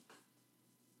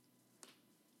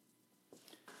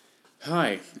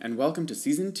Hi, and welcome to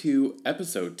Season 2,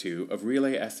 Episode 2 of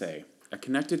Relay Essay, a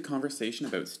connected conversation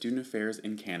about student affairs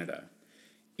in Canada.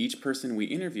 Each person we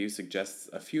interview suggests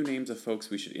a few names of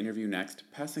folks we should interview next,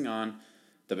 passing on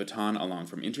the baton along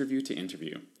from interview to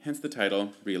interview, hence the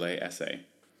title Relay Essay.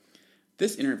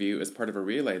 This interview is part of a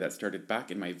relay that started back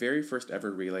in my very first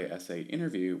ever Relay Essay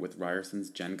interview with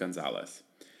Ryerson's Jen Gonzalez.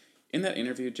 In that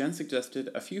interview, Jen suggested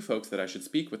a few folks that I should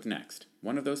speak with next.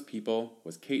 One of those people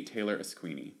was Kate Taylor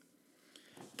Esquini.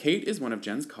 Kate is one of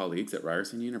Jen's colleagues at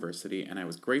Ryerson University, and I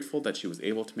was grateful that she was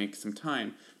able to make some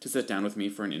time to sit down with me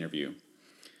for an interview.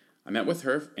 I met with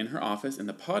her in her office in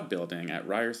the Pod building at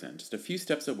Ryerson, just a few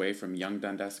steps away from Yonge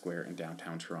Dundas Square in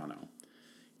downtown Toronto.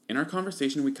 In our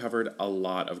conversation, we covered a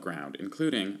lot of ground,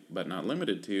 including, but not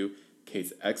limited to,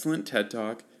 Kate's excellent TED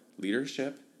Talk,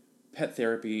 leadership, pet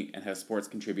therapy, and how sports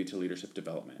contribute to leadership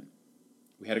development.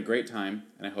 We had a great time,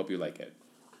 and I hope you like it.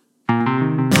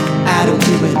 I don't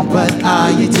do it, what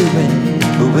are you doing?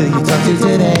 Who will you talk to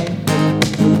today?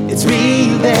 It's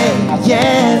Relay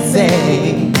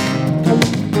Essay.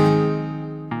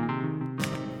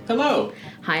 Hello!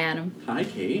 Hi, Adam. Hi,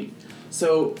 Kate.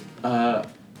 So,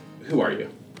 who are you?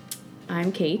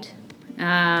 I'm Kate.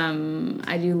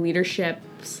 I do leadership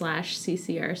 /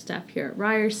 CCR stuff here at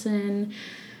Ryerson.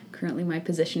 Currently, my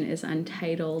position is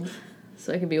untitled,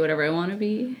 so I can be whatever I want to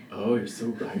be. Oh, you're so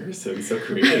Ryerson, so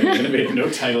creative and innovative. No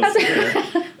titles here.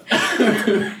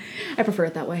 I prefer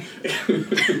it that way.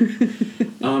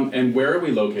 And where are we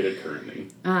located currently?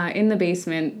 In the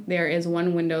basement, there is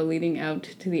one window leading out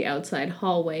to the outside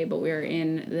hallway, but we're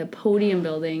in the podium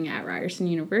building at Ryerson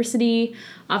University,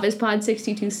 Office Pod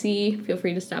 62C. Feel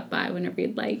free to stop by whenever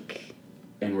you'd like.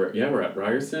 And we're at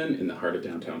Ryerson in the heart of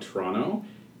downtown Toronto,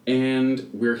 and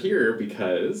we're here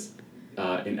because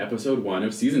in episode 1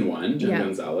 of season 1, Jen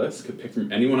Gonzalez could pick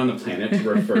from anyone on the planet to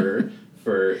refer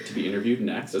to be interviewed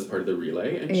next as part of the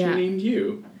relay, and she named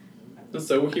you.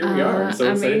 So here we are. I'm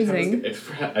so amazing.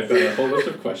 excited. I've got a whole list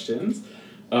of questions,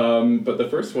 but the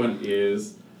first one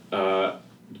is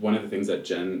one of the things that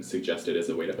Jen suggested as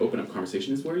a way to open up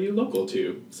conversation is where are you local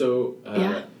to? So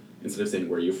instead of saying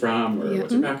where are you from or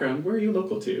what's your background, where are you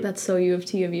local to? That's so U of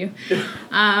T of you.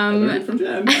 I learned it from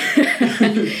Jen.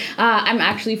 I'm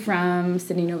actually from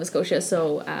Sydney, Nova Scotia,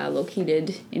 so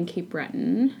located in Cape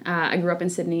Breton. I grew up in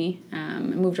Sydney. I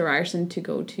moved to Ryerson to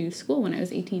go to school when I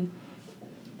was 18.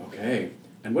 Okay.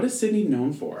 And what is Sydney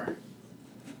known for?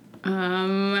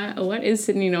 What is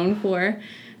Sydney known for?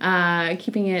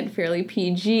 Keeping it fairly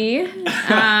PG.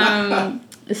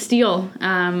 Steel.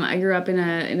 I grew up in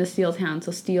a steel town,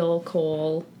 so steel,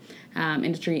 coal,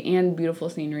 industry, and beautiful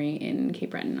scenery in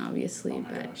Cape Breton, obviously. Oh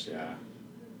my gosh, yeah.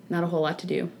 Not a whole lot to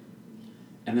do.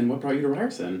 And then what brought you to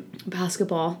Ryerson?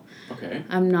 Basketball. Okay.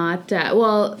 I'm not,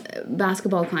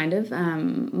 basketball kind of.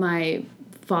 My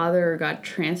father got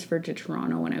transferred to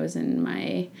Toronto when I was in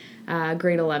my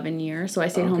grade 11 year, so I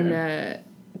stayed home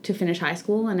to finish high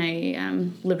school, and I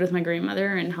lived with my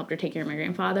grandmother and helped her take care of my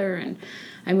grandfather, and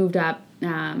I moved up.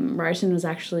 Ryerson was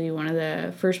actually one of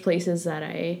the first places that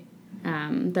I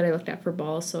looked at for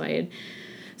balls, so I had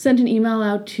sent an email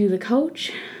out to the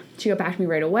coach. She got back to me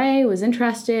right away, was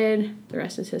interested. The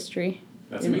rest is history.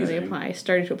 That's Didn't amazing. really apply. I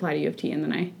started to apply to U of T, and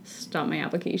then I stopped my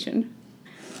application.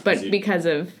 But because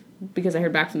I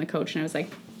heard back from the coach, and I was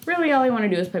like, really all I want to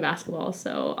do is play basketball,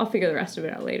 so I'll figure the rest of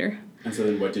it out later. And so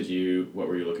then what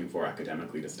were you looking for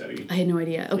academically to study? I had no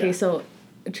idea. Okay, so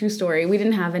a true story. We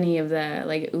didn't have any of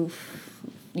the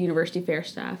university fair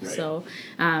stuff. Right. So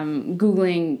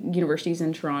Googling universities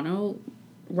in Toronto,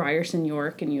 Ryerson,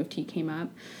 York, and U of T came up.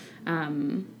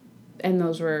 And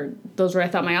those were I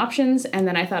thought my options, and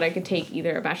then I thought I could take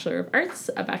either a Bachelor of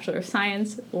Arts, a Bachelor of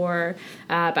Science, or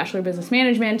a Bachelor of Business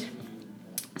Management.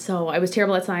 So I was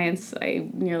terrible at science. I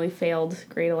nearly failed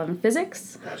grade 11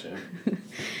 physics. Gotcha.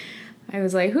 I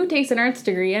was like, who takes an arts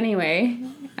degree anyway?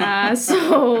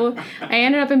 So I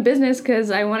ended up in business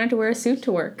because I wanted to wear a suit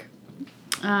to work.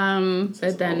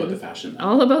 But then all about the fashion.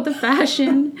 All about the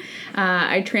fashion.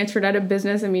 I transferred out of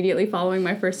business immediately following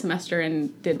my first semester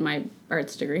and did my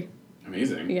arts degree.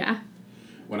 Amazing. Yeah.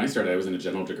 When I started, I was in a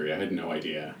general degree. I had no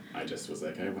idea. I just was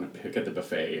like, I want to pick at the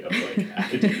buffet of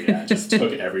academia. Just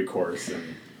took every course. And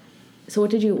So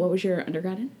what was your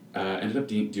undergrad in? Ended up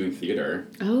doing theater.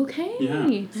 Okay. Yeah.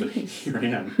 Nice. So here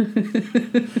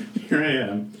I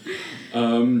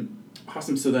am.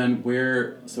 Awesome. So then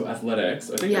athletics,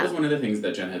 I think that was one of the things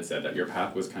that Jen had said, that your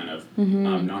path was kind of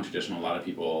non-traditional. A lot of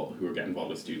people who get involved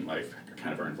with student life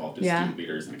kind of are involved as student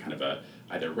leaders in kind of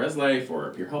either res life or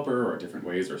a peer helper or different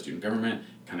ways, or student government,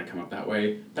 kind of come up that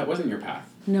way. That wasn't your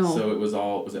path. No. So was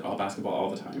it all basketball all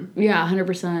the time? Yeah,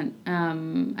 100%.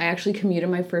 I actually commuted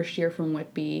my first year from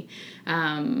Whitby,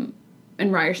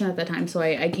 and Ryerson at that time. So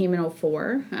I came in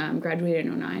 2004, graduated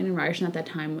in 2009, and Ryerson at that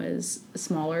time was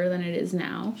smaller than it is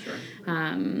now. Sure.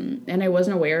 And I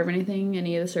wasn't aware of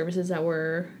any of the services that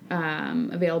were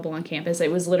available on campus.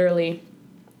 It was literally,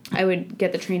 I would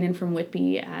get the train in from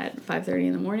Whitby at 5:30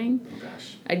 in the morning. Oh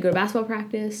gosh. I'd go to basketball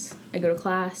practice, I'd go to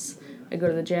class, I'd go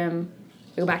to the gym,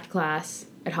 I'd go back to class,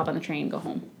 I'd hop on the train, go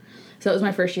home. So that was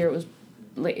my first year. It was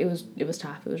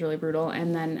tough. It was really brutal.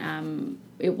 And then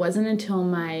it wasn't until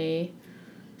my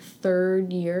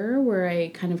third year where I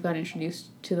kind of got introduced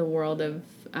to the world of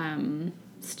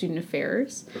student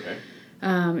affairs. Okay.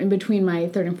 In between my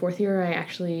third and fourth year, I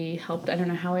actually helped. I don't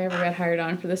know how I ever got hired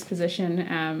on for this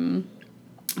position,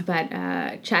 but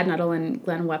Chad Nuttall and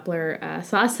Glenn Wepler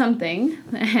saw something,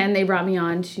 and they brought me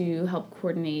on to help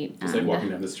coordinate. It's like walking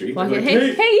down the street. Hey,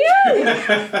 you!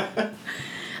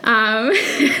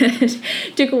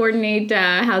 To coordinate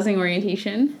housing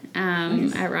orientation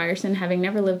Nice. at Ryerson, having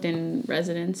never lived in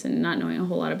residence and not knowing a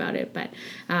whole lot about it, but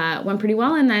went pretty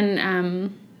well. And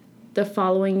then the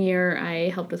following year, I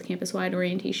helped with campus-wide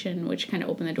orientation, which kind of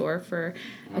opened the door for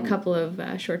a couple of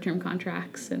short-term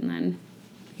contracts, and then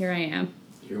here I am.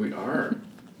 Here we are.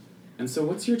 And so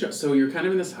what's your job? So you're kind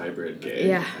of in this hybrid gig.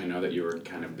 Yeah. I know that you were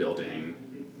kind of building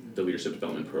the leadership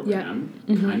development program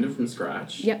kind of from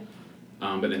scratch. Yep.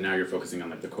 But then now you're focusing on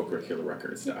like the co-curricular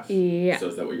record stuff. Yeah. So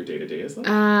is that what your day-to-day is like?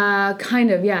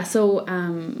 Kind of, yeah. So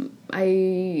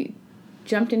I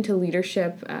jumped into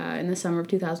leadership in the summer of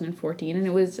 2014, and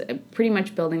it was pretty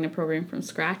much building the program from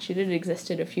scratch. It had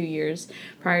existed a few years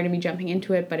prior to me jumping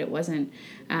into it, but it wasn't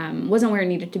where it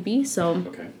needed to be. So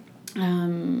Okay.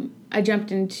 I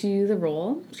jumped into the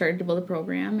role, started to build a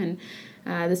program, and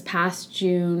this past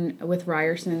June with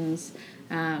Ryerson's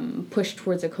push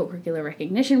towards a co-curricular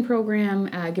recognition program,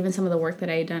 given some of the work that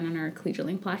I had done on our Collegiate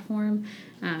Link platform,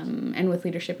 and with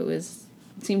leadership, it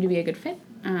seemed to be a good fit.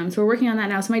 So we're working on that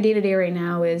now. So my day-to-day right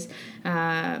now is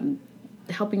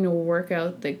helping to work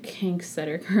out the kinks that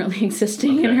are currently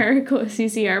existing in our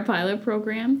CCR pilot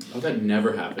program. Oh, that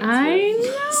never happens. I with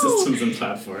know. Systems and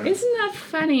platforms. Isn't that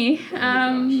funny? Oh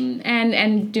my gosh.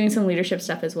 And doing some leadership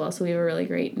stuff as well. So we have a really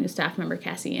great new staff member,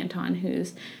 Cassie Anton,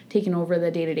 who's taken over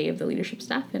the day-to-day of the leadership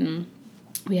stuff. And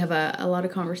we have a lot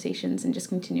of conversations and just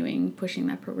continuing pushing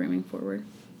that programming forward.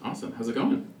 Awesome. How's it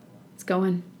going? It's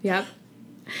going. Yep.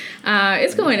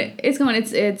 It's going.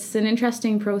 It's an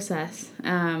interesting process,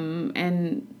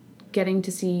 and getting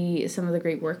to see some of the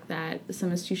great work that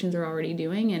some institutions are already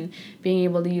doing, and being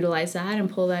able to utilize that and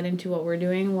pull that into what we're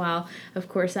doing, while of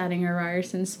course adding our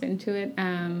Ryerson spin to it,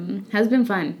 has been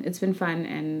fun. It's been fun,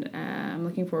 and I'm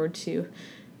looking forward to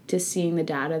seeing the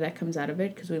data that comes out of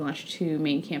it, because we launched to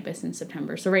main campus in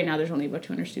September. So right now there's only about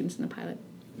 200 students in the pilot.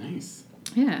 Nice.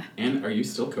 Yeah. And are you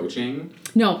still coaching?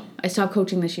 No, I stopped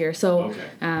coaching this year. So, Okay.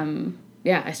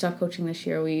 I stopped coaching this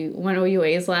year. We won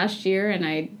OUAs last year, and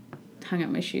I hung up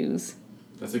my shoes.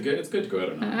 It's good to go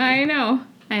out on that. I know.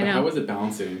 But how was it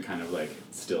balancing kind of like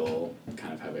still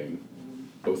kind of having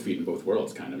both feet in both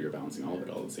worlds, kind of you're balancing all of it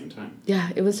all at the same time?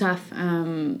 Yeah, it was tough.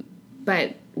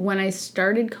 But when I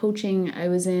started coaching, I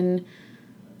was in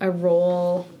a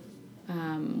role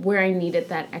where I needed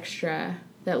that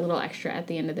little extra at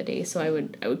the end of the day. So I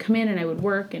would come in and I would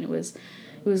work, and it was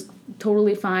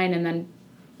totally fine. And then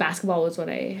basketball was what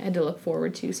I had to look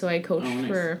forward to. So I coached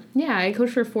I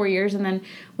coached for 4 years, and then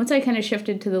once I kind of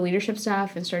shifted to the leadership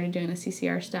staff and started doing the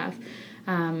CCR staff,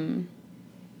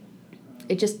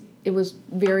 it was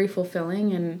very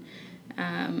fulfilling, and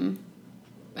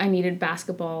I needed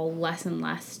basketball less and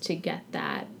less to get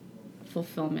that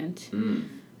fulfillment. And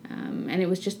it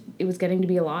was getting to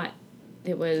be a lot.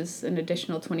 It was an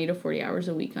additional 20 to 40 hours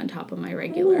a week on top of my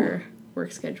regular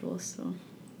work schedule. So.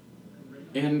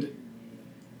 And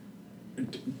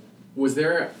was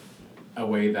there a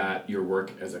way that your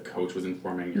work as a coach was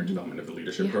informing your development of the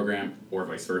leadership program, or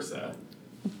vice versa?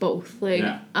 Both,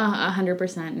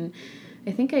 100%. And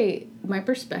I think my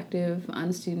perspective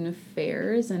on student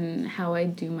affairs and how I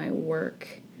do my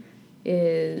work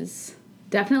is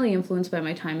definitely influenced by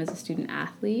my time as a student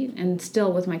athlete, and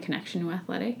still with my connection to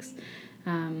athletics.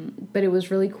 But it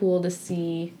was really cool to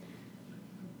see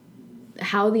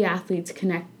how the athletes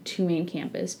connect to main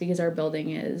campus, because our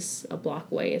building is a block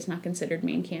away. It's not considered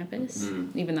main campus,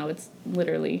 even though it's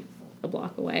literally a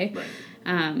block away.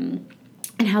 Right.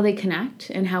 and how they connect,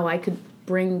 and how I could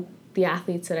bring the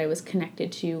athletes that I was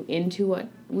connected to into what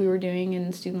we were doing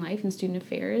in student life and student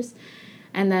affairs.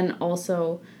 And then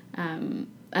also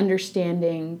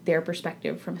understanding their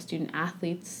perspective from a student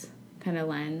athlete's kind of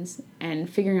lens, and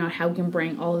figuring out how we can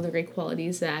bring all of the great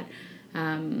qualities that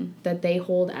that they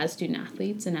hold as student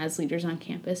athletes and as leaders on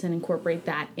campus, and incorporate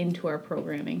that into our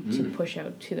programming to push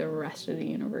out to the rest of the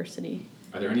university.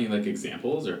 Are there any like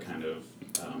examples or kind of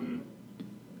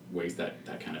ways that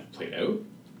kind of played out?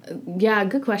 Yeah,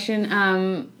 good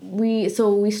question. We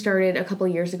started a couple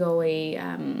of years ago a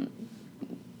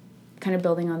kind of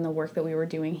building on the work that we were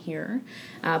doing here,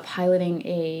 piloting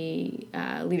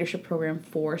a leadership program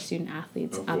for student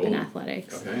athletes up in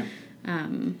athletics. Okay.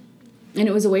 And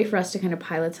it was a way for us to kind of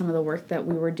pilot some of the work that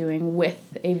we were doing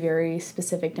with a very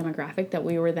specific demographic that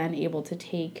we were then able to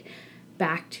take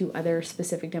back to other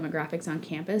specific demographics on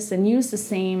campus and use the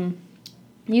same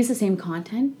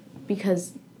content,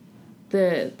 because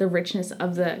the richness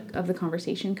of the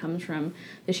conversation comes from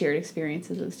the shared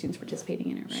experiences of the students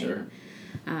participating in it, right? Sure.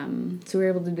 So we were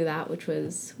able to do that, which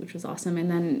was awesome.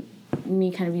 And then me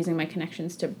kind of using my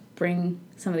connections to bring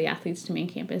some of the athletes to main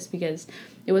campus, because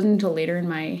it wasn't until later in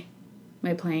my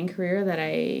playing career that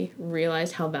I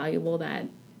realized how valuable that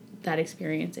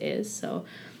experience is. So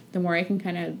the more I can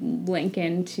kind of link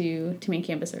into main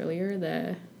campus earlier,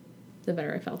 the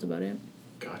better I felt about it.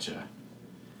 Gotcha.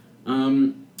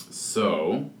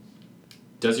 So,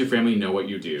 does your family know what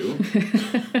you do?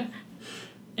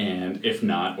 And if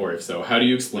not, or if so, how do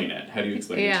you explain it? How do you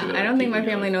explain it to the I don't think my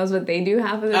people family you know? knows what they do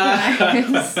half of the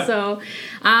time. So,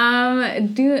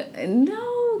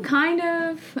 kind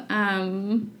of.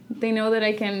 They know that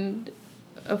I can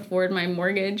afford my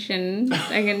mortgage and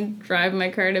I can drive my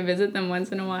car to visit them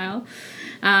once in a while.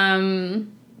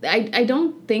 I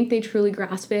don't think they truly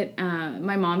grasp it.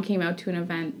 My mom came out to an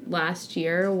event last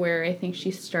year where I think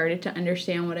she started to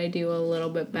understand what I do a little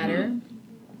bit better.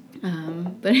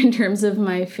 But in terms of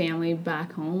my family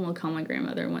back home, I'll call my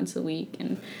grandmother once a week,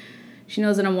 and she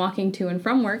knows that I'm walking to and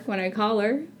from work when I call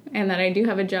her, and that I do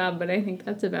have a job, but I think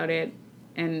that's about it.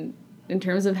 And in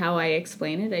terms of how I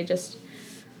explain it,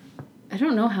 I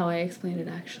don't know how I explain it,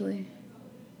 actually.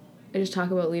 I just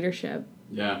talk about leadership.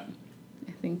 Yeah.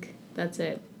 I think that's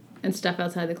it. And stuff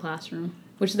outside the classroom,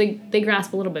 which they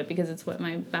grasp a little bit because it's what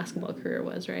my basketball career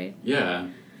was, right? Yeah.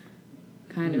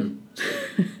 Kind of.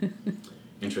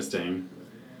 Interesting.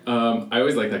 I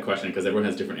always like that question because everyone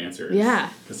has different answers. Yeah.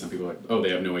 Because some people are like, oh, they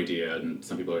have no idea, and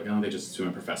some people are like, oh, they just assume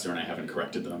I'm a professor and I haven't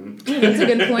corrected them. That's a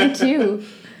good point, too.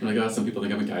 I'm like, oh, some people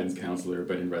think I'm a guidance counselor,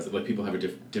 but in like people have a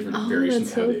different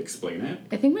variations how they explain it.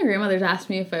 I think my grandmother's asked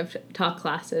me if I've taught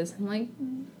classes. I'm like,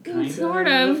 Kind sort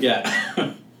of.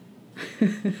 Yeah.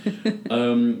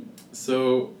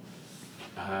 So,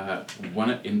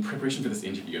 in preparation for this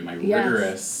interview, in my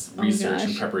rigorous research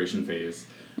and preparation phase,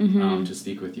 to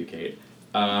speak with you, Kate,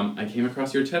 I came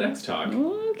across your TEDx talk.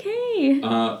 Okay.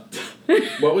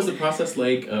 What was the process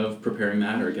like of preparing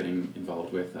that or getting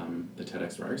involved with the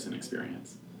TEDx Ryerson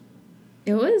experience?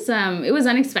 It was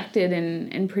unexpected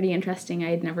and pretty interesting.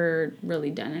 I had never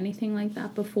really done anything like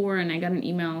that before, and I got an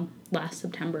email last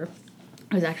September.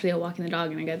 I was actually out walking the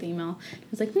dog, and I got the email. I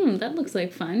was like, that looks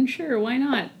like fun. Sure, why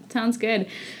not? Sounds good.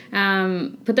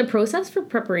 But the process for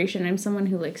preparation, I'm someone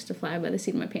who likes to fly by the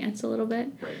seat of my pants a little bit,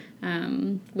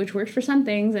 Right. Which works for some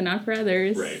things and not for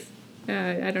others. Right.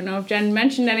 I don't know if Jen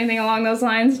mentioned anything along those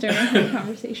lines during her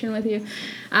conversation with you.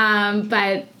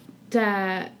 But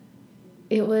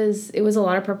it was a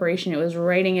lot of preparation. It was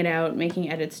writing it out,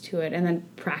 making edits to it, and then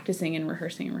practicing and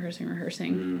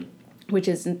rehearsing, which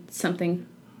isn't something...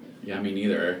 Yeah, me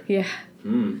neither. Yeah,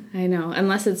 I know.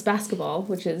 Unless it's basketball,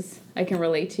 which is I can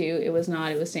relate to. It was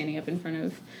not. It was standing up in front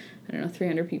of,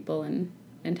 300 people and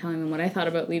telling them what I thought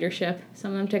about leadership.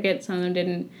 Some of them took it, some of them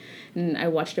didn't, and I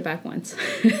watched it back once.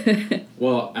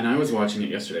 Well, and I was watching it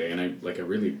yesterday, and I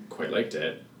really quite liked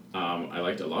it. I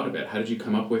liked a lot of it. How did you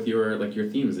come up with your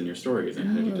themes and your stories, and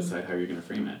how did you decide how you're going to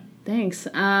frame it? Thanks.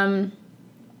 When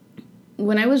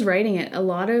I was writing it, a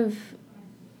lot of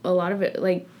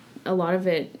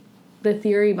it, the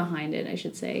theory behind it, I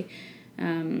should say,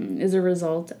 is a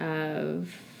result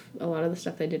of a lot of the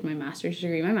stuff that I did in my master's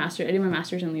degree. I did my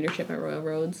master's in leadership at Royal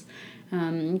Roads,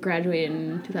 graduated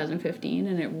in 2015,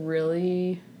 and it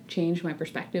really changed my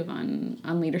perspective on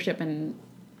leadership and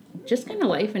just kind of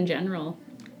life in general.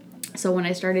 So when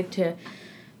I started to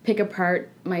pick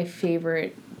apart my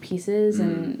favorite pieces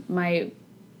and my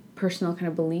personal kind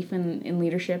of belief in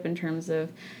leadership in terms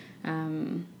of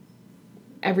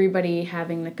everybody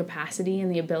having the capacity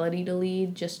and the ability to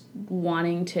lead, just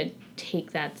wanting to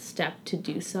take that step to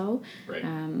do so. Right.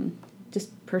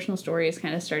 just personal stories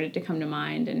kind of started to come to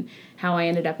mind, and how I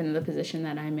ended up in the position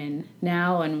that I'm in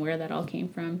now and where that all came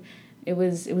from. It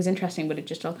was interesting, but it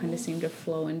just all kind of seemed to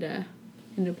flow into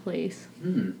place.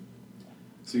 Mm.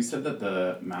 So you said that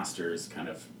the Masters kind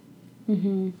of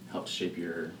helped shape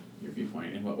your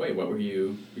viewpoint. In what way? What were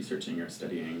you researching or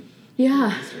studying?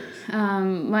 Yeah.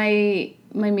 My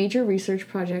major research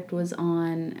project was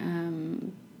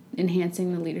on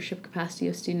enhancing the leadership capacity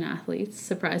of student athletes.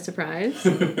 Surprise, surprise.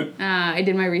 I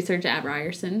did my research at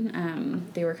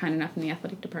Ryerson. They were kind enough in the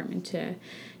athletic department to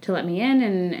let me in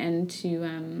and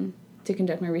to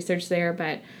conduct my research there.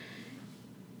 But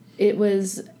it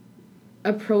was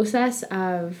a process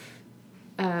of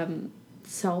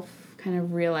self kind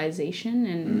of realization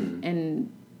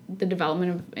and the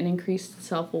development of an increased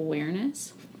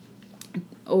self-awareness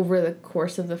over the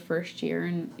course of the first year.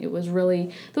 And it was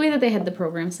really, the way that they had the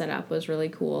program set up was really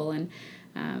cool. And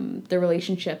the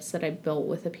relationships that I built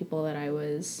with the people that I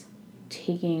was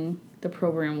taking the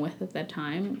program with at that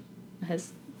time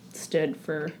has stood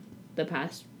for the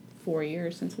past 4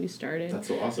 years since we started. That's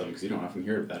so awesome, because you don't often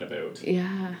hear that about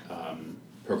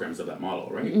programs of that model,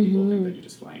 right? People think that you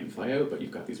just fly in, fly out, but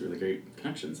you've got these really great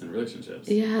connections and relationships.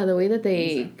 Yeah, the way that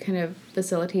they kind of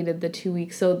facilitated the 2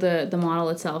 weeks. So the model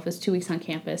itself is 2 weeks on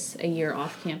campus, a year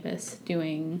off campus,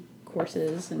 doing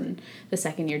courses, and the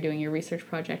second year doing your research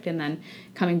project, and then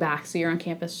coming back. So you're on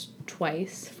campus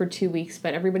twice for 2 weeks,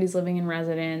 but everybody's living in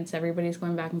residence, everybody's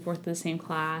going back and forth to the same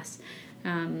class.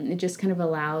 It just kind of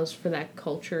allows for that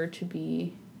culture to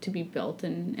be built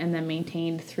and then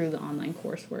maintained through the online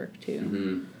coursework too.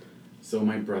 Mm-hmm. So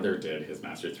my brother did his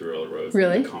master's through Royal Roads,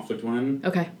 really? The conflict one.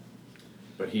 Okay.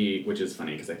 But which is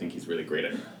funny because I think he's really great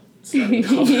at studying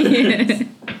conflict.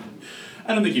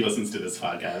 I don't think he listens to this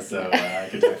podcast, so I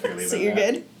could talk freely about so you're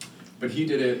that. good. But he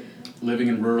did it living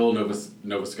in rural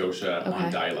Nova Scotia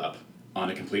on dial-up, on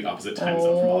a complete opposite time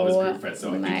zone from all of his group friends. So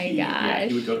I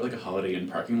think he would go to like a Holiday Inn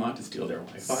parking lot to steal their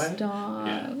Wi-Fi. Stop.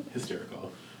 Yeah,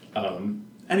 hysterical.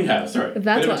 Anyhow, sorry,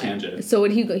 that's bit of a tangent. So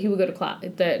would he go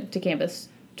to campus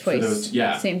twice?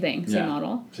 Same thing, same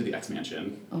model. To the X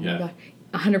Mansion. Oh my god,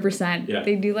 100%. Yeah.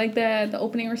 They do like the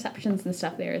opening receptions and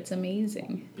stuff there. It's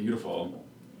amazing. Beautiful.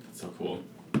 That's so cool.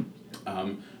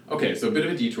 Okay, so a bit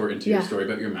of a detour into your story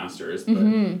about your master's, but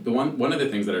the one of the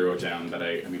things that I wrote down that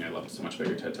I loved so much about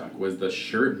your TED Talk was the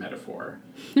shirt metaphor.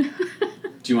 Do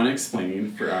you want to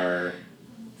explain for our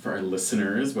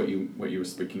listeners what you were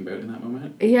speaking about in that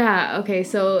moment? Yeah. Okay.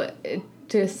 So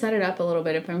to set it up a little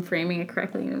bit, if I'm framing it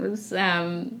correctly, it was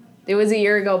a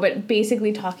year ago, but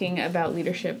basically talking about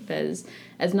leadership as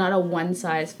not a one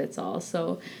size fits all.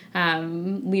 So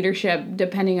leadership,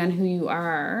 depending on who you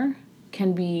are,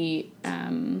 can be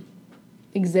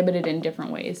exhibited in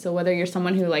different ways. So whether you're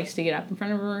someone who likes to get up in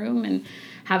front of a room and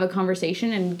have a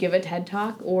conversation and give a TED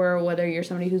Talk, or whether you're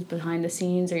somebody who's behind the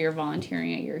scenes, or you're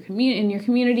volunteering at your in your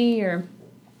community, or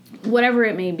whatever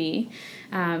it may be,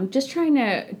 just trying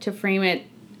to frame it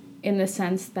in the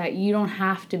sense that you don't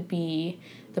have to be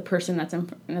the person that's in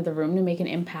front of the room to make an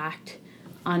impact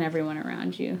on everyone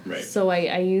around you. Right. So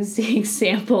I use the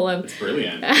example of... It's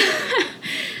brilliant.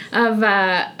 of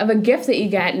a gift that you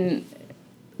get, and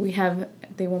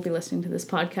they won't be listening to this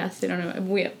podcast, I don't know,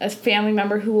 we have a family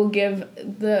member who will give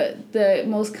the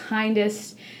most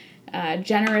kindest,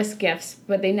 generous gifts,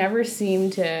 but they never seem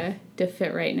to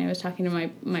fit right. And I was talking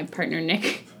to my partner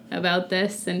Nick about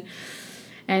this, and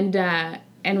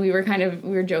we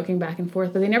were joking back and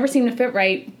forth, but they never seem to fit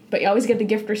right. But you always get the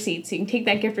gift receipt, so you can take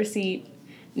that gift receipt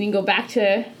and you can go back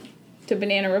to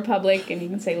Banana Republic and you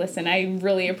can say, listen, I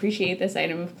really appreciate this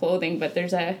item of clothing, but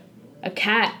there's a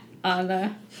cat on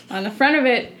the front of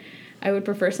it. I would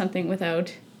prefer something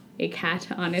without a cat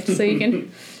on it, so you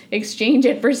can exchange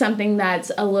it for something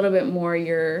that's a little bit more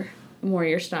your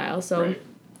style. So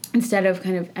instead of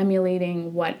kind of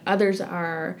emulating what others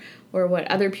are or what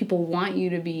other people want you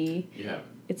to be,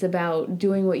 it's about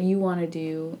doing what you want to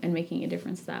do and making a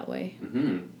difference that way.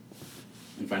 Mm-hmm.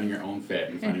 And finding your own fit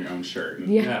and finding your own shirt.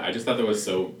 And I just thought that was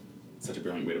such a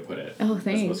brilliant way to put it. Oh,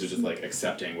 thanks. As opposed to just like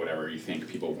accepting whatever you think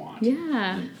people want.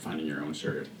 Yeah. And finding your own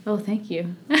shirt. Oh, thank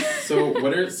you. So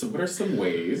what are some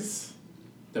ways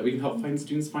that we can help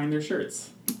students find their shirts?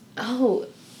 Oh,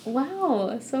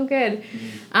 wow, so good.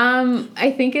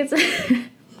 I think it's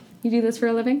you do this for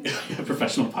a living? A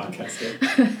professional podcaster.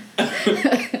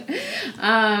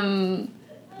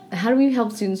 How do we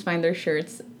help students find their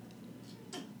shirts?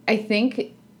 I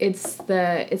think it's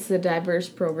the diverse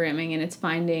programming, and it's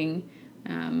finding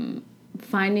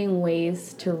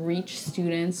ways to reach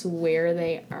students where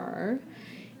they are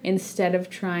instead of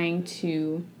trying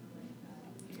to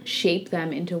shape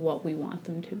them into what we want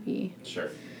them to be. Sure.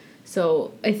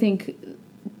 So I think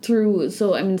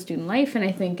I'm in student life, and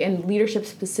I think in leadership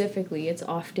specifically, it's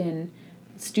often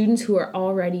students who are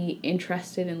already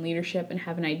interested in leadership and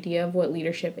have an idea of what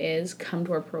leadership is come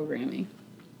to our programming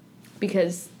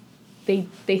because they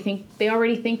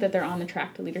already think that they're on the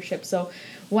track to leadership. So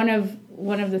one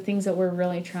of the things that we're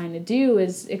really trying to do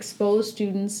is expose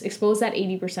that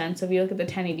 80%. So if you look at the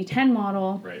 10-80-10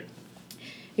 model, Right.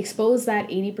 expose that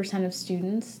 80% of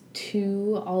students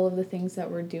to all of the things that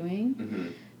we're doing. Mm-hmm.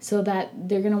 So that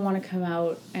they're going to want to come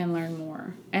out and learn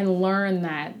more and learn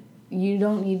that you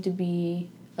don't need to be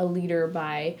a leader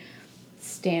by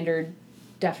standard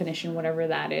definition, whatever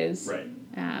that is, Right.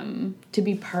 To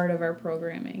be part of our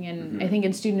programming. And I think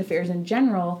in student affairs in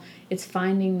general, it's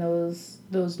finding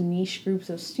those niche groups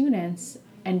of students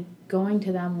and going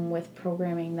to them with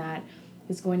programming that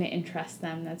is going to interest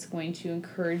them, that's going to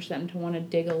encourage them to want to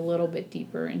dig a little bit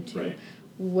deeper into Right.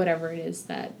 whatever it is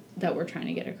that we're trying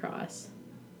to get across.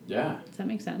 Yeah. Does that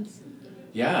make sense?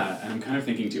 Yeah, and I'm kind of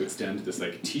thinking to extend this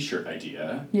like T-shirt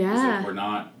idea. Yeah. It's like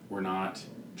we're not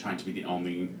trying to be the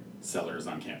only sellers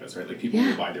on campus, right? Like people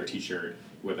will buy their T-shirt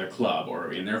with their club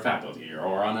or in their faculty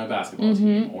or on a basketball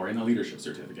team or in a leadership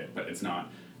certificate, but it's not.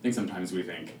 I think sometimes we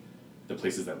think the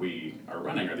places that we are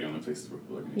running are the only places where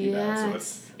people are going to do that.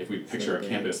 So if we picture a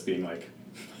campus being like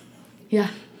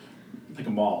like a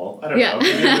mall, I don't know,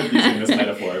 maybe I'm using this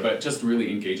metaphor, but just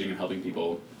really engaging and helping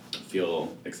people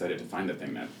feel excited to find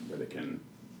where they can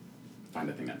find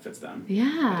a thing that fits them. Yeah.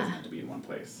 It doesn't have to be in one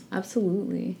place.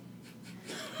 Absolutely.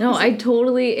 No, I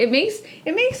totally. It makes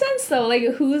sense though. Like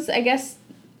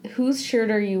whose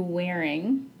shirt are you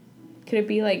wearing? Could it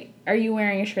be like, are you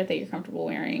wearing a shirt that you're comfortable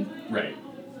wearing? Right.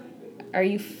 Are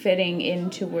you fitting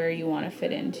into where you want to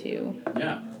fit into?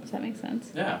 Yeah. Does that make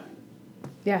sense? Yeah.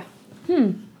 Yeah.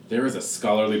 There is a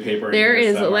scholarly paper. There in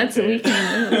here is. somewhere.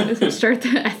 We can start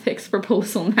the ethics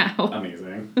proposal now.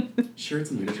 Amazing.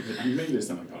 Shirts and leadership. I mean, maybe there's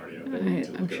something already out there.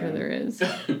 I'm sure there is.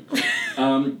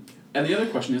 And the other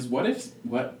question is, what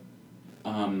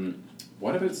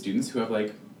about students who have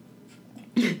like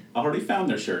already found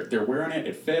their shirt? They're wearing it.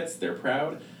 It fits. They're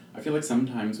proud. I feel like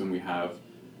sometimes when we have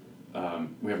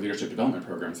leadership development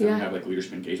programs, and we have like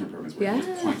leadership engagement programs where we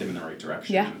just point them in the right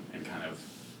direction and kind of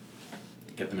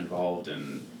get them involved.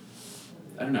 And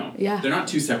I don't know. Yeah. They're not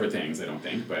two separate things, I don't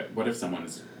think. But what if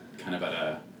someone's kind of at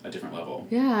a different level?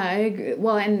 Yeah, I agree.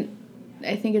 Well, and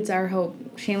I think it's our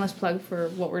hope, shameless plug for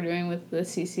what we're doing with the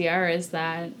CCR, is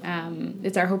that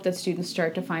it's our hope that students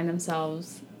start to find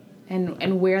themselves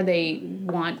and where they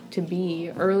want to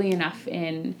be early enough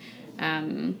in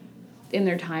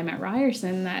their time at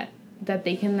Ryerson that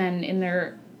they can then in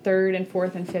their third and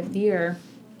fourth and fifth year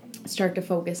start to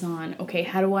focus on, okay,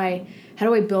 how do I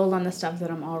build on the stuff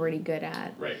that I'm already good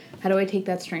at? Right. How do I take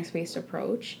that strengths-based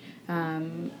approach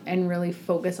and really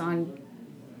focus on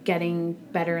getting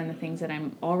better in the things that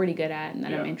I'm already good at and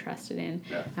that I'm interested in.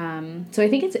 Yeah. So I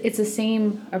think it's the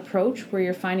same approach where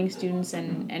you're finding students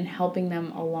and helping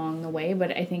them along the way,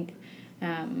 but I think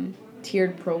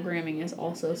tiered programming is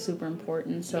also super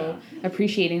important. So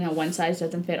appreciating that one size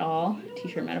doesn't fit all,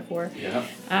 T-shirt metaphor.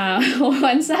 Yeah.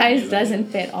 One size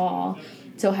doesn't fit all.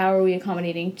 So how are we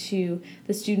accommodating to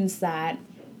the students that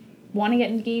want to get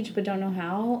engaged but don't know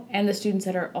how, and the students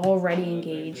that are already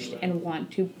engaged and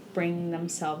want to bring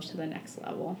themselves to the next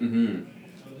level? Mm-hmm.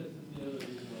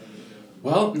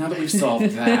 Well, now that we've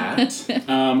solved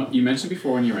that, you mentioned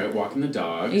before when you were out walking the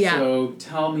dog. Yeah. So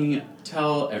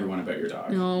tell everyone about your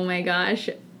dog. Oh my gosh,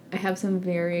 I have some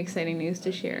very exciting news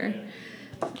to share.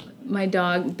 My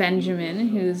dog Benjamin,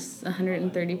 who's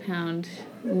 130-pound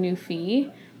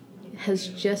Newfie, has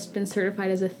just been certified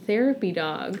as a therapy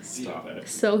dog. Stop it.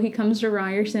 So he comes to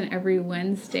Ryerson every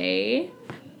Wednesday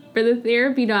for the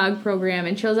therapy dog program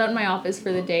and chills out in my office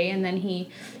for the day, and then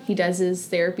he does his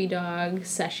therapy dog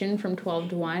session from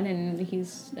 12 to 1, and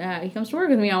he comes to work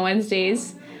with me on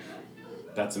Wednesdays.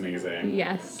 That's amazing.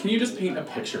 Yes. Can you just paint a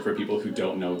picture for people who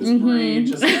don't know this breed?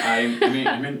 Just I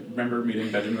remember meeting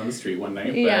Benjamin on the street one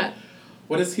night. But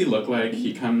what does he look like?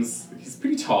 He's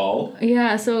pretty tall.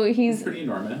 Yeah, so he's pretty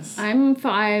enormous. I'm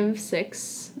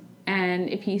 5'6", and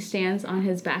if he stands on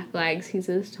his back legs, he's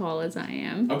as tall as I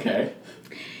am. Okay.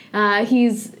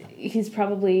 He's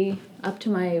probably up to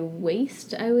my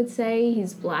waist, I would say.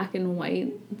 He's black and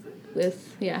white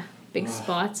with big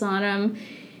spots on him.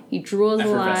 He drools a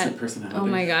lot. Effervescent personality. Oh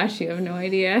my gosh, you have no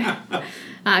idea.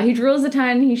 He drools a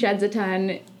ton, he sheds a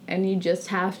ton, and you just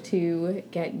have to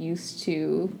get used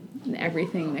to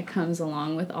everything that comes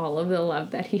along with all of the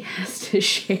love that he has to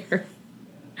share.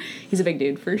 He's a big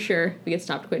dude, for sure. We get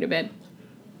stopped quite a bit.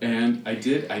 And I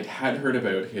had heard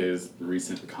about his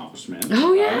recent accomplishment.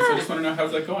 Oh, yeah. So I just want to know,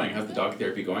 how's that going? How's the dog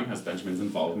therapy going? How's Benjamin's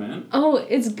involvement? Oh,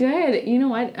 it's good. You know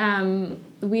what?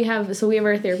 We have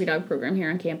our therapy dog program here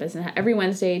on campus, and every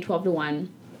Wednesday, 12 to 1,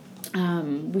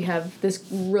 we have this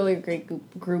really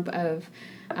great group of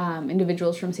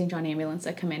individuals from St. John Ambulance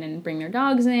that come in and bring their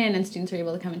dogs in, and students are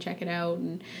able to come and check it out.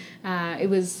 And it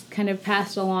was kind of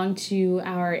passed along to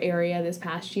our area this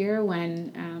past year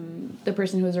when the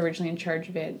person who was originally in charge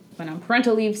of it went on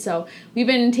parental leave. So we've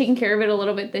been taking care of it a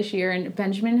little bit this year, and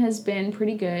Benjamin has been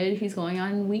pretty good. He's going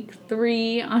on week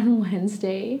 3 on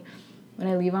Wednesday. When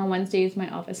I leave on Wednesdays, my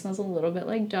office smells a little bit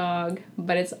like dog,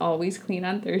 but it's always clean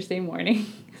on Thursday morning.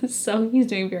 So he's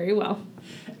doing very well.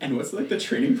 And what's like the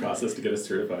training process to get us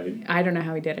certified? I don't know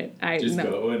how he did it.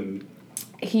 Go and...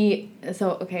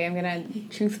 I'm gonna,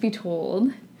 truth be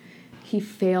told, he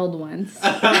failed once.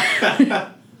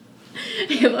 About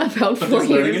 4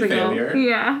 years ago. Failure.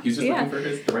 Yeah. He's just looking for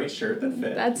the right shirt that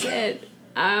fits. That's it.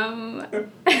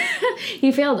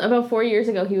 He failed about 4 years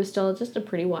ago. He was still just a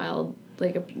pretty wild,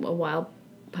 like a wild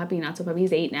puppy, not so puppy.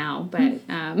 He's 8 now, but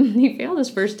he failed his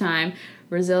first time.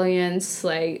 Resilience,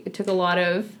 like, it took a lot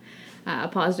of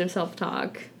positive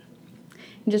self-talk,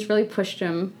 and just really pushed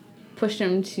him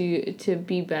to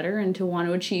be better and to want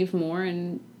to achieve more.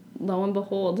 And lo and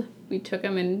behold, we took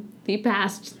him and he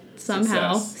passed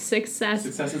somehow. Success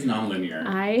is non-linear.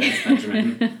 Thanks,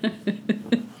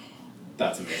 Benjamin.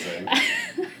 That's amazing.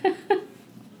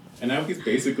 And now he's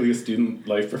basically a student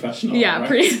life professional. Yeah,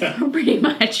 right? pretty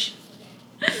much.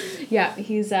 Yeah,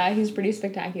 he's pretty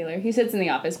spectacular. He sits in the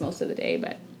office most of the day,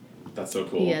 but that's so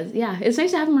cool. He is. Yeah, it's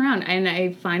nice to have him around, and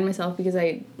I find myself, because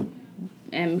I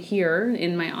am here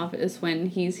in my office when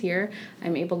he's here,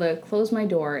 I'm able to close my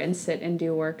door and sit and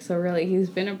do work. So really, he's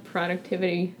been a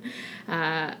productivity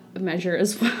measure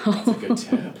as well. That's a good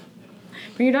tip.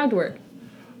 Bring your dog to work.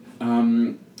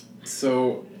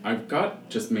 So I've got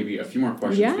just maybe a few more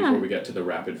questions before we get to the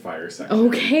rapid fire section.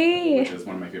 Okay. Which is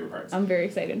one of my favorite parts. I'm very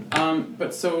excited.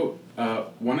 But so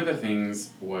one of the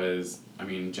things was, I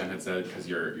mean, Jen had said, because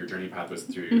your journey path was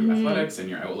through athletics and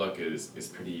your outlook is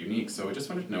pretty unique. So I just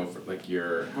wanted to know, for like,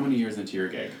 how many years into your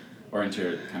gig, or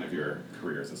into kind of your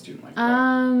career as a student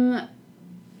life?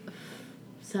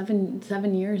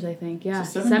 7 years, I think. Yeah,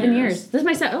 so 7 years. This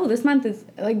is this month is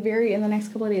like in the next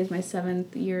couple of days, my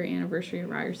 7th year anniversary at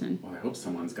Ryerson. Well, I hope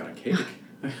someone's got a cake.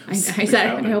 I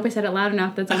hope I said it loud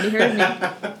enough that somebody heard me.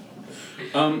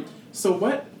 So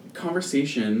what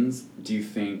conversations do you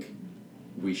think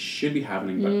we should be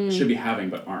having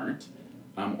but aren't,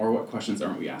 or what questions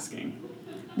aren't we asking?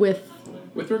 With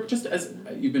just as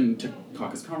you've been to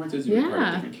caucus conferences, you've been part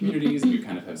of different communities, and you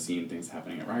kind of have seen things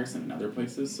happening at Ryerson and other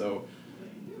places. So,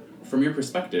 from your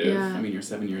perspective, I mean, you're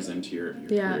 7 years into your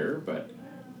career, but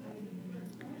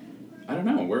I don't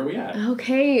know, where are we at?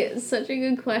 Okay, such a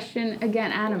good question.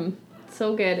 Again, Adam,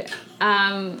 so good.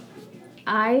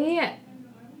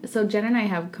 So Jen and I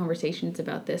have conversations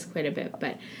about this quite a bit,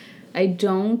 but I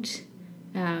don't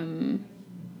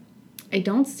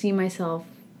see myself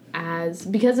as,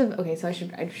 because of, okay, so I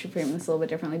should frame this a little bit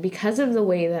differently. Because of the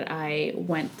way that I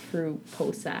went through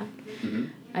POSAC,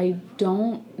 I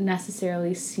don't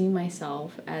necessarily see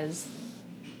myself as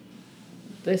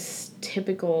this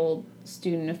typical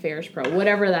student affairs pro,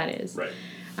 whatever that is. Right.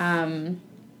 And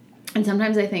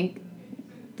sometimes I think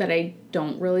that I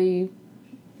don't really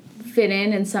fit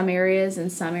in some areas. In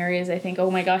some areas I think,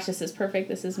 oh my gosh, this is perfect,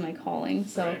 this is my calling.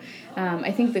 So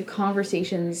I think the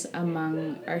conversations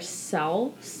among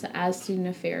ourselves as student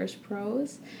affairs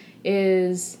pros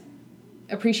is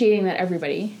appreciating that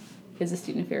everybody is a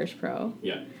student affairs pro.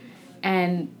 Yeah.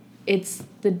 And it's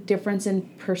the difference in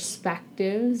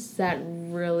perspectives that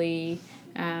really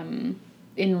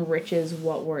enriches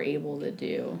what we're able to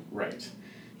do. Right.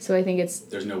 So I think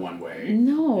there's no one way.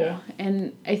 No. Yeah.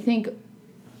 And I think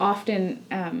often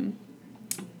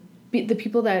the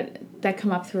people that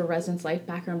come up through a residence life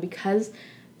background, because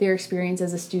their experience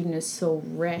as a student is so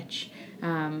rich,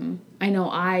 I know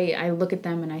I look at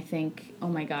them and I think, oh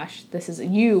my gosh,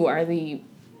 you are the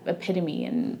epitome,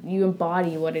 and you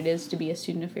embody what it is to be a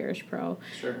student affairs pro.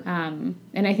 Sure. And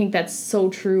I think that's so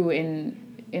true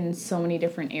in so many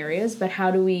different areas. But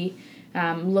how do we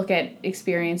look at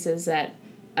experiences that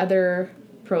other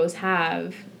pros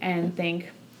have and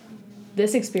think,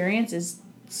 this experience is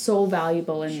so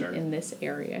valuable in this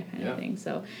area kind of thing.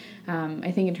 So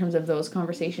I think in terms of those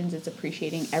conversations, it's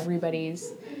appreciating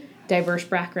everybody's diverse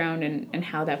background and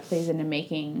how that plays into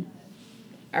making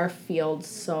our field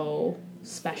so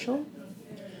special.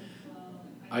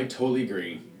 I totally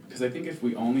agree. Because I think if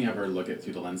we only ever look at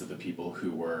through the lens of the people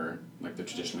who were like the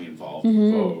traditionally involved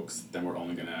folks, then we're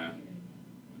only going to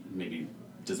maybe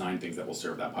design things that will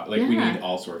serve that we need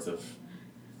all sorts of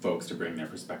folks to bring their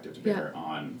perspective to bear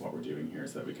on what we're doing here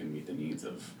so that we can meet the needs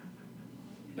of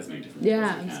as many different people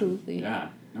as we can. Absolutely. Yeah,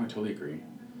 no, I totally agree.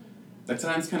 That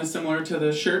sounds kind of similar to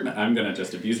the shirt. I'm gonna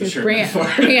just abuse the shirt bring it.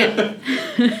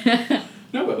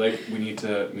 No, but like we need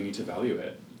to value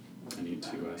it. I need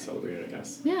to celebrate it, I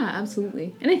guess. Yeah,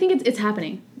 absolutely. And I think it's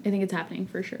happening. I think it's happening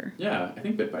for sure. Yeah, I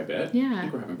think bit by bit. Yeah. I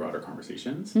think we're having broader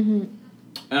conversations.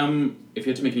 Mm-hmm. If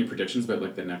you had to make any predictions about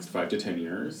like the next 5 to 10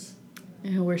 years,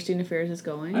 where student affairs is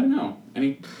going? I don't know.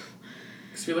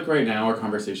 Because I feel like right now our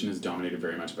conversation is dominated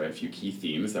very much by a few key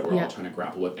themes that we're all trying to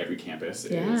grapple with. Every campus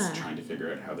is trying to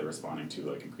figure out how they're responding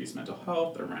to like increased mental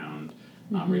health around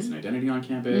race and identity on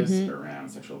campus, around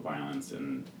sexual violence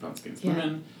and violence against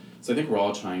women. So I think we're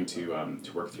all trying to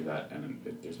work through that, and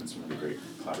there's been some really great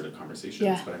collaborative conversations.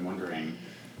 Yeah. But I'm wondering,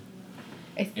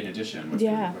 in addition, what are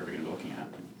we going to be looking at?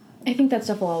 I think that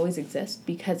stuff will always exist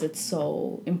because it's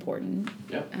so important.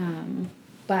 Yep.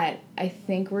 But I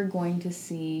think we're going to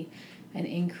see an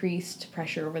increased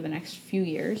pressure over the next few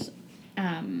years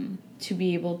to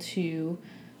be able to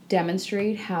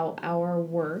demonstrate how our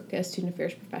work as student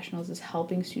affairs professionals is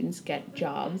helping students get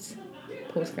jobs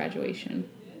post-graduation.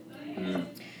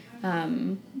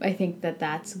 I think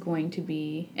that's going to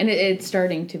be, and it's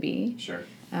starting to be. Sure.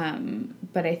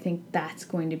 But I think that's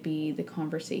going to be the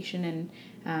conversation,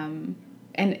 and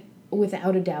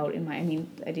without a doubt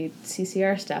I do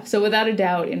CCR stuff, so without a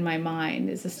doubt in my mind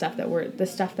is the stuff that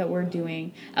we're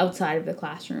doing outside of the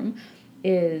classroom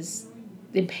is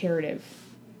imperative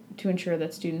to ensure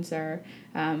that students are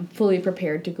fully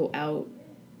prepared to go out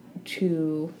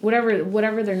to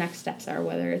whatever their next steps are,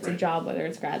 whether it's a job, whether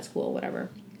it's grad school, whatever.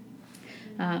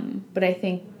 But I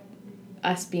think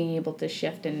us being able to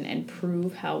shift and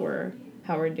prove how we're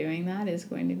doing that is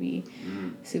going to be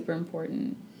super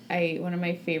important. One of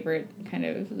my favorite kind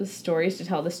of stories to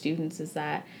tell the students is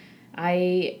that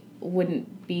I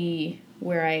wouldn't be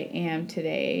where I am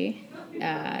today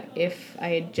if I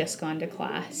had just gone to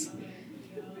class.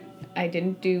 I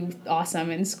didn't do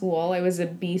awesome in school. I was a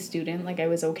B student, like I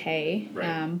was okay.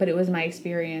 Right. But it was my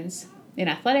experience in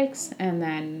athletics and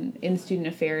then in student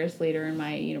affairs later in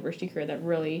my university career that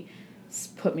really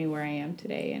put me where I am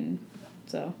today. And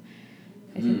so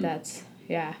I think that's,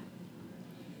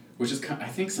 Which is, I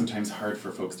think, sometimes hard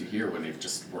for folks to hear when they've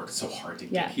just worked so hard to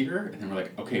get here. And then we're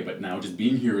like, okay, but now just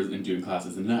being here and doing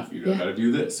classes is enough. You've got to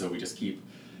do this. So we just keep,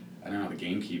 I don't know, the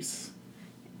game keeps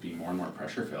being more and more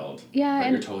pressure filled. Yeah. But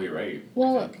and you're totally right.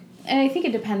 Well, and I think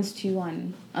it depends too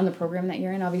on the program that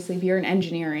you're in. Obviously, if you're in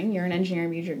engineering, you're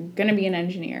going to be an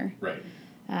engineer. Right.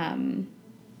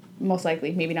 Most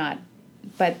likely, maybe not.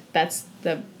 But that's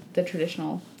the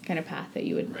traditional kind of path that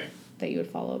you would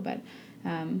follow. But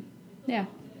I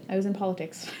was in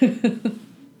politics. I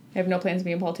have no plans to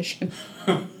be a politician.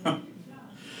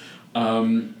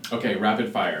 Okay,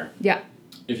 rapid fire. Yeah.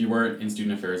 If you weren't in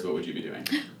student affairs, what would you be doing?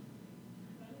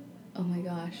 Oh my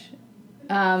gosh.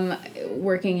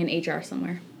 Working in HR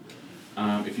somewhere.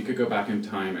 If you could go back in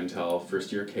time and tell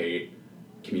first year Kate,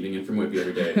 commuting in from Whitby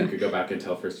every day, if you could go back and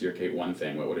tell first year Kate one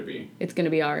thing, what would it be? It's going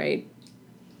to be all right.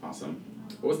 Awesome.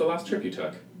 What was the last trip you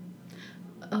took?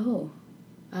 I was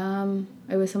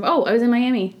in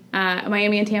Miami.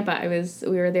 Miami and Tampa.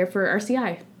 We were there for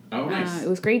RCI. Oh, nice. It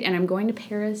was great, and I'm going to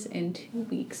Paris in 2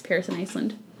 weeks. Paris and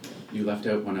Iceland. You left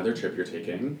out one other trip you're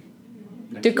taking.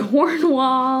 To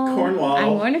Cornwall. Cornwall.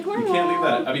 I'm going to Cornwall. You can't leave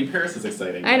that. I mean, Paris is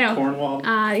exciting. I know. Cornwall.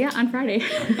 On Friday.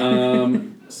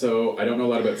 So I don't know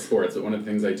a lot about sports, but one of the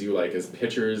things I do like is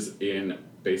pitchers in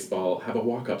baseball have a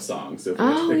walk-up song. So if you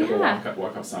had to pick up a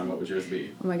walk-up song, what would yours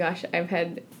be? Oh my gosh, I've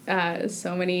had I've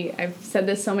said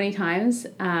this so many times,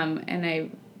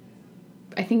 and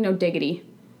I think No Diggity.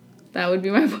 That would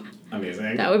be my...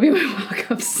 Amazing. That would be my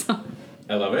walk-up song.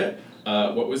 I love it.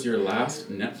 What was your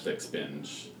last Netflix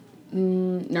binge?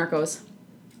 Narcos.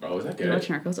 Oh, is that good? I watch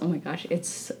Narcos. Oh my gosh,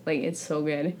 it's so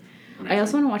good. Amazing. I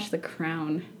also want to watch The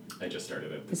Crown. I just started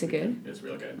it. Is it good? It's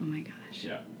real good. Oh my gosh.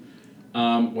 Yeah.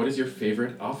 What is your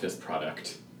favorite office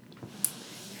product?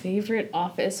 Favorite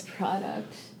office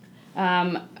product?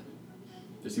 There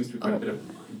seems to be quite a bit of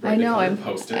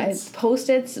Post-its.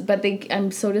 Post-its, but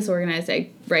I'm so disorganized. I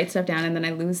write stuff down and then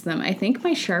I lose them. I think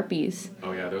my Sharpies.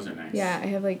 Oh yeah, those are nice. Yeah, I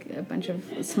have like a bunch of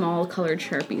small colored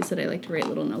Sharpies that I like to write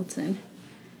little notes in.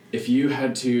 If you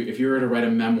were to write a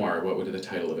memoir, what would the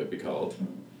title of it be called?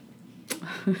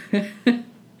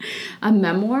 A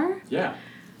memoir? Yeah.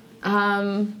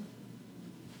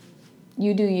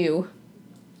 You do you.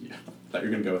 Yeah. Thought you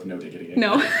were gonna go with No Diggity.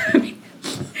 No.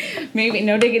 Maybe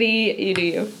No Diggity, You Do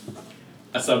You.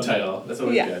 A subtitle. That's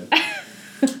always good.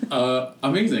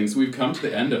 Amazing. So we've come to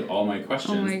the end of all my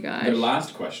questions. Oh my gosh. The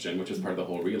last question, which is part of the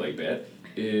whole relay bit,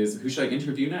 is who should I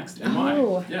interview next and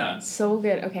why? Yeah. So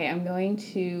good. Okay, I'm going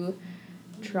to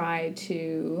try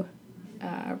to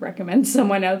recommend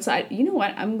someone outside. You know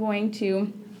what? I'm going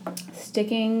to,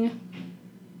 sticking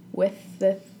with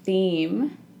the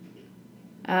theme.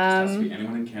 It has to be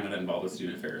anyone in Canada involved with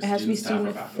student affairs. It has to be staff, or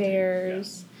student faculty.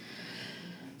 affairs. Yeah.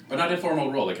 But not a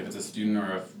formal role, like if it's a student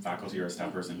or a faculty or a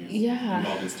staff person who's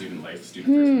involved in student life,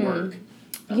 student affairs work.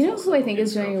 You know who I think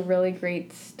is doing really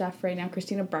great stuff right now?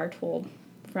 Christina Barthold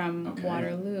from Okay.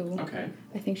 Waterloo. Okay.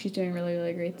 I think she's doing really,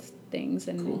 really great things,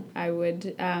 and Cool. I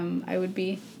would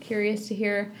be curious to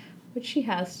hear what she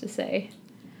has to say.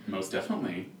 Most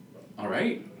definitely. All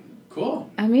right.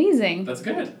 Cool. Amazing. That's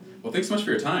good. Well, thanks so much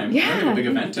for your time. Yeah. We're having a big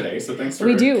event today, so thanks for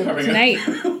We do covering tonight.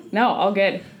 it. No, all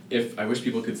good. If I wish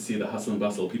people could see the hustle and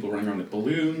bustle, people running around with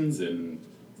balloons and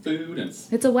food and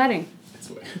It's a wedding.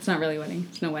 it's It's not really a wedding.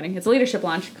 It's no wedding. It's a leadership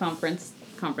launch conference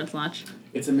launch.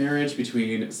 it's a marriage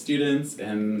between students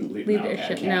and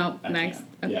Leadership. No, No, next.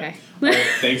 Yeah. Okay. All right,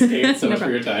 thanks, Kate, so No much for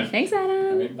problem. your time. Thanks, Adam.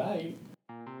 All right, bye.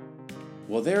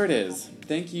 Well, there it is.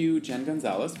 Thank you, Jen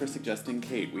Gonzalez, for suggesting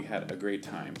Kate. We had a great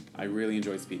time. I really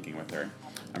enjoyed speaking with her.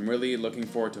 I'm really looking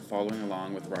forward to following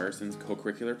along with Ryerson's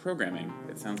co-curricular programming.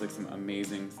 It sounds like some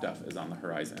amazing stuff is on the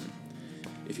horizon.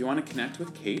 If you want to connect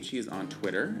with Kate, she is on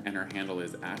Twitter, and her handle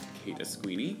is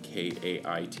 @KateAsquini,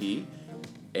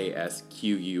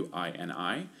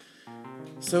 KaiteAsquini.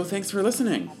 So thanks for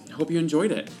listening. Hope you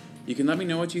enjoyed it. You can let me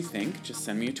know what you think. Just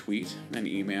send me a tweet, an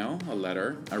email, a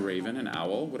letter, a raven, an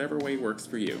owl, whatever way works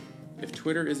for you. If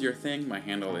Twitter is your thing, my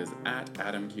handle is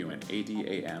 @AdamKuhn,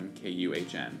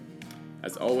 ADAMKUHN.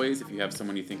 As always, if you have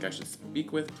someone you think I should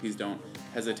speak with, please don't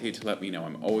hesitate to let me know.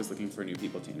 I'm always looking for new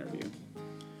people to interview.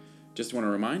 Just want to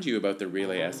remind you about the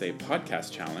Relay Essay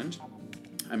Podcast Challenge.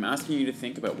 I'm asking you to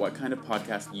think about what kind of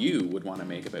podcast you would want to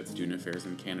make about student affairs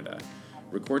in Canada.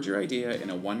 Record your idea in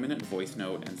a 1-minute voice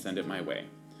note and send it my way.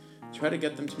 Try to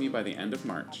get them to me by the end of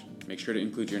March. Make sure to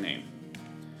include your name.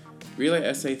 Relay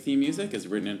Essay theme music is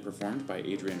written and performed by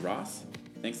Adrian Ross.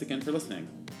 Thanks again for listening.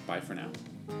 Bye for now.